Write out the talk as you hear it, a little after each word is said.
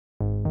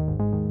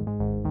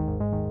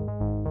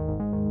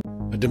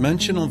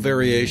dimensional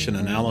variation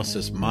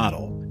analysis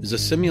model is a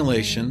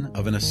simulation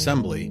of an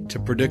assembly to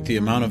predict the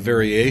amount of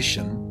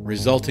variation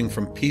resulting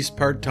from piece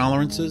part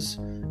tolerances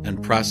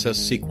and process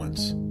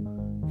sequence.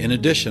 In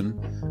addition,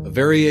 a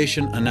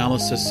variation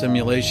analysis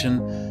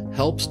simulation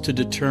helps to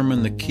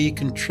determine the key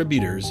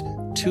contributors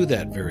to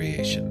that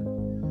variation.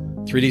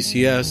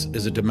 3DCS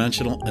is a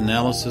dimensional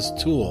analysis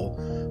tool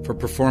for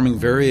performing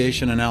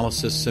variation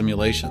analysis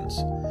simulations.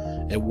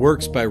 It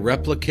works by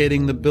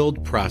replicating the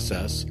build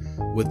process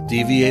with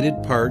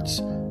deviated parts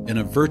in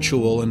a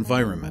virtual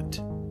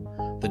environment.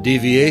 The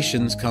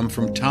deviations come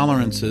from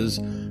tolerances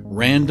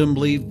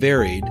randomly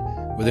varied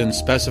within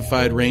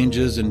specified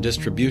ranges and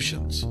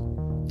distributions.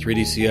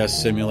 3DCS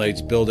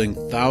simulates building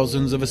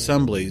thousands of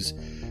assemblies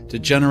to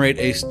generate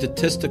a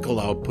statistical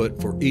output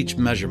for each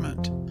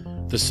measurement.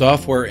 The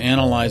software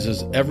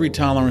analyzes every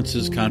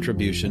tolerance's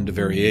contribution to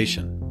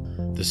variation.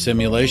 The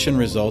simulation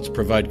results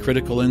provide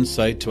critical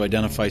insight to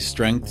identify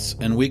strengths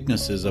and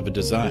weaknesses of a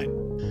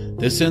design.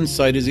 This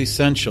insight is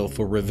essential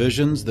for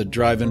revisions that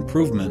drive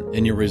improvement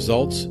in your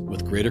results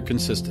with greater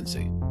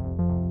consistency.